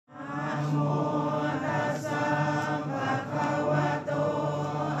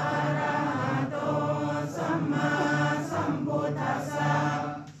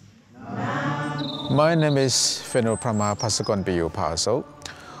My name is Phramaha Bhatsakorn Piyobhaso.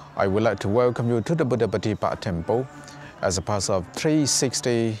 I would like to welcome you to the Buddhapadipa Temple as a part of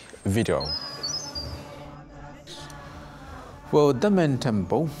 360 video. Well, the main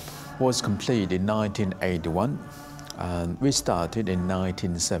temple was completed in 1981 and we started in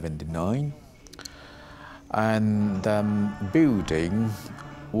 1979. And the building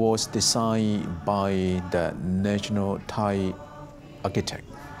was designed by the national Thai architect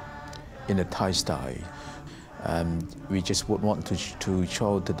in a Thai style. We just would want to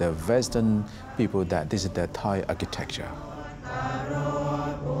show to the Western people that this is the Thai architecture.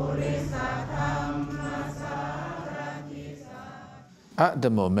 At the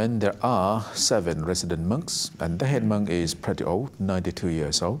moment, there are 7 resident monks, and the head monk is pretty old, 92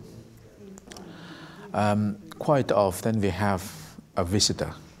 years old. Quite often we have a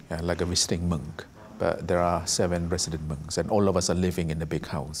visitor, like a visiting monk, but there are 7 resident monks, and all of us are living in a big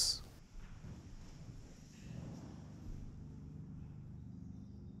house.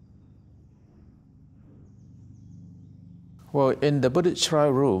 Well, in the Buddhist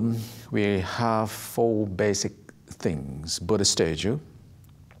shrine room, we have 4 basic things: Buddha statue,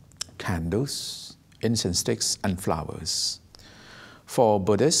 candles, incense sticks, and flowers. For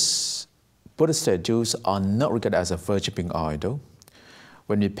Buddhists, Buddha statues are not regarded as a worshipping idol.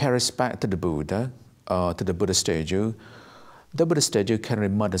 When you pay respect to the Buddha or to the Buddha statue can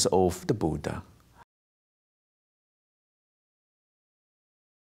remind us of the Buddha.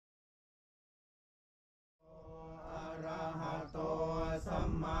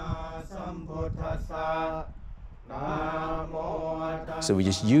 So we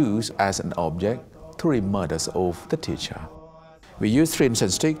just use as an object to remind us of the teacher. We use 3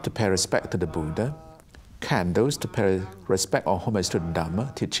 incense sticks to pay respect to the Buddha, candles to pay respect or homage to the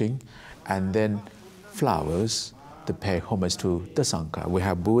Dhamma teaching, and then flowers to pay homage to the Sangha. We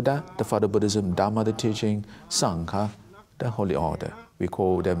have Buddha, the Father of Buddhism, Dhamma, the teaching, Sangha, the Holy Order. We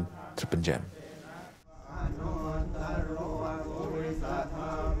call them triple gem.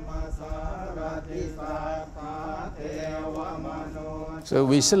 So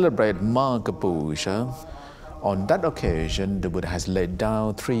we celebrate Magha Puja. On that occasion, the Buddha has laid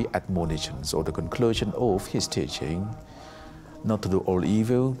down 3 admonitions, or the conclusion of his teaching: not to do all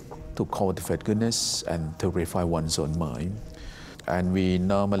evil, to cultivate goodness, and to purify one's own mind. And we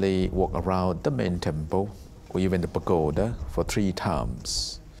normally walk around the main temple, or even the pagoda, for 3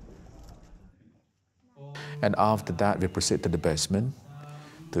 times. And after that, we proceed to the basement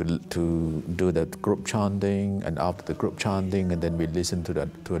to do the group chanting, and after the group chanting, and then we listen to a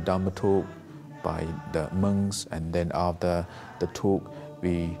Dhamma talk by the monks, and then after the talk,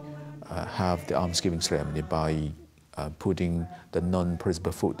 we have the almsgiving ceremony by putting the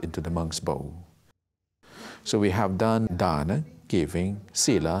non-perishable food into the monk's bowl. So we have done dana, giving,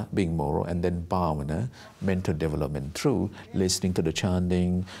 sila, being moral, and then bhavana, mental development through listening to the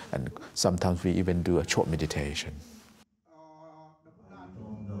chanting, and sometimes we even do a short meditation.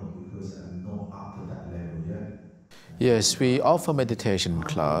 Yes, we offer meditation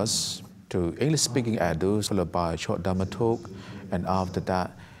class to English-speaking adults, followed by a short Dhamma talk, and after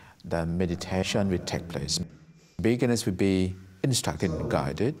that, the meditation will take place. Beginners will be instructed and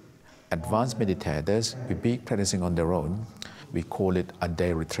guided. Advanced meditators will be practicing on their own. We call it a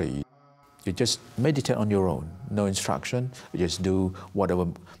day retreat. You just meditate on your own, no instruction. You just do whatever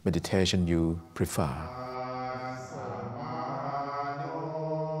meditation you prefer.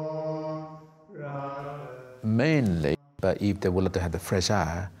 Mainly, but if they would like to have the fresh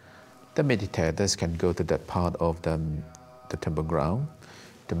air, the meditators can go to that part of the temple ground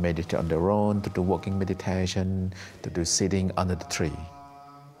to meditate on their own, to do walking meditation, to do sitting under the tree,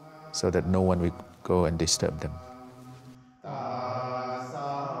 so that no one will go and disturb them.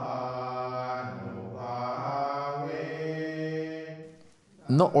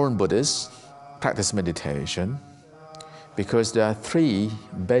 Not all Buddhists practice meditation because there are 3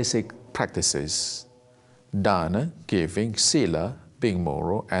 basic practices: dana, giving, sila, being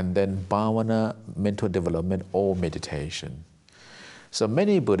moral, and then bhavana, mental development or meditation. So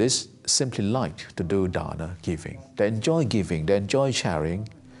many Buddhists simply like to do dana, giving. They enjoy sharing,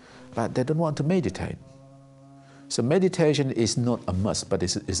 but they don't want to meditate. So meditation is not a must, but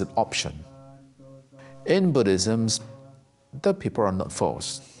it's an option. In Buddhism, the people are not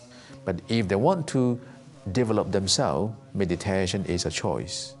forced. But if they want to develop themselves, meditation is a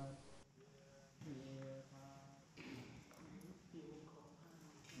choice.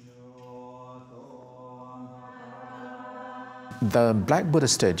 The Black Buddha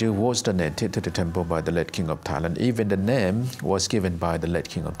statue was donated to the temple by the late King of Thailand. Even the name was given by the late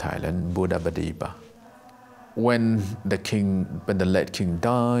King of Thailand, Buddhapadipa. When the late king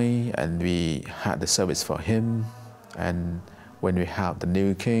died, and we had the service for him, and when we have the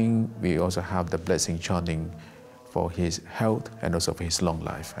new king, we also have the blessing chanting for his health and also for his long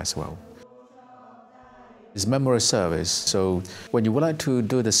life as well. It's memorial service, so when you would like to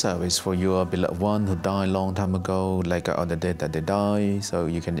do the service for your beloved one who died a long time ago, like on the day that they die, so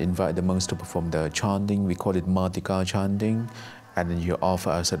you can invite the monks to perform the chanting. We call it Martika chanting, and then you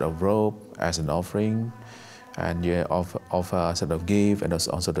offer a sort of robe as an offering, and you offer a sort of gift and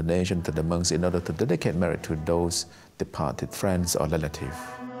also donation to the monks in order to dedicate merit to those departed friends or relatives.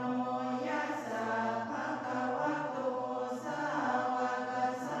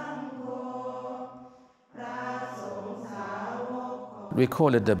 We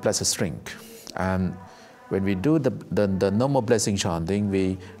call it the blessed string, and when we do the normal blessing chanting,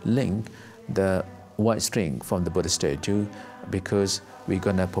 we link the white string from the Buddha statue, because we're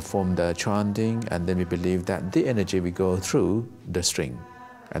going to perform the chanting, and then we believe that the energy will go through the string,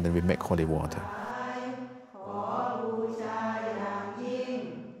 and then we make holy water.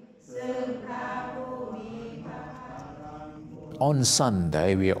 On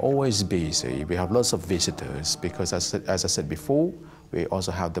Sunday, we are always busy. We have lots of visitors because, as I said before, we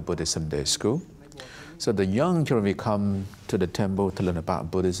also have the Buddhist Sunday school. So the young children will come to the temple to learn about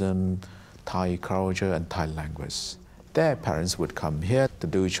Buddhism, Thai culture, and Thai language. Their parents would come here to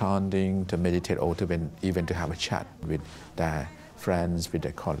do chanting, to meditate, or even to have a chat with their friends, with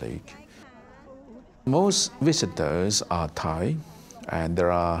their colleagues. Most visitors are Thai, and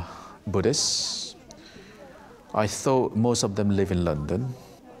there are Buddhists. I thought most of them live in London,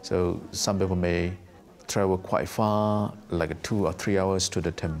 so some people may travel quite far, like 2 or 3 hours to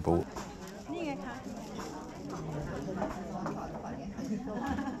the temple.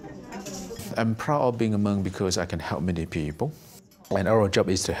 I'm proud of being a monk because I can help many people, and our job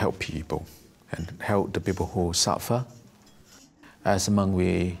is to help people and help the people who suffer. As a monk,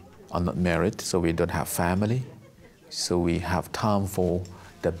 we are not married, so we don't have family, so we have time for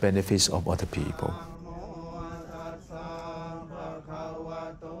the benefits of other people.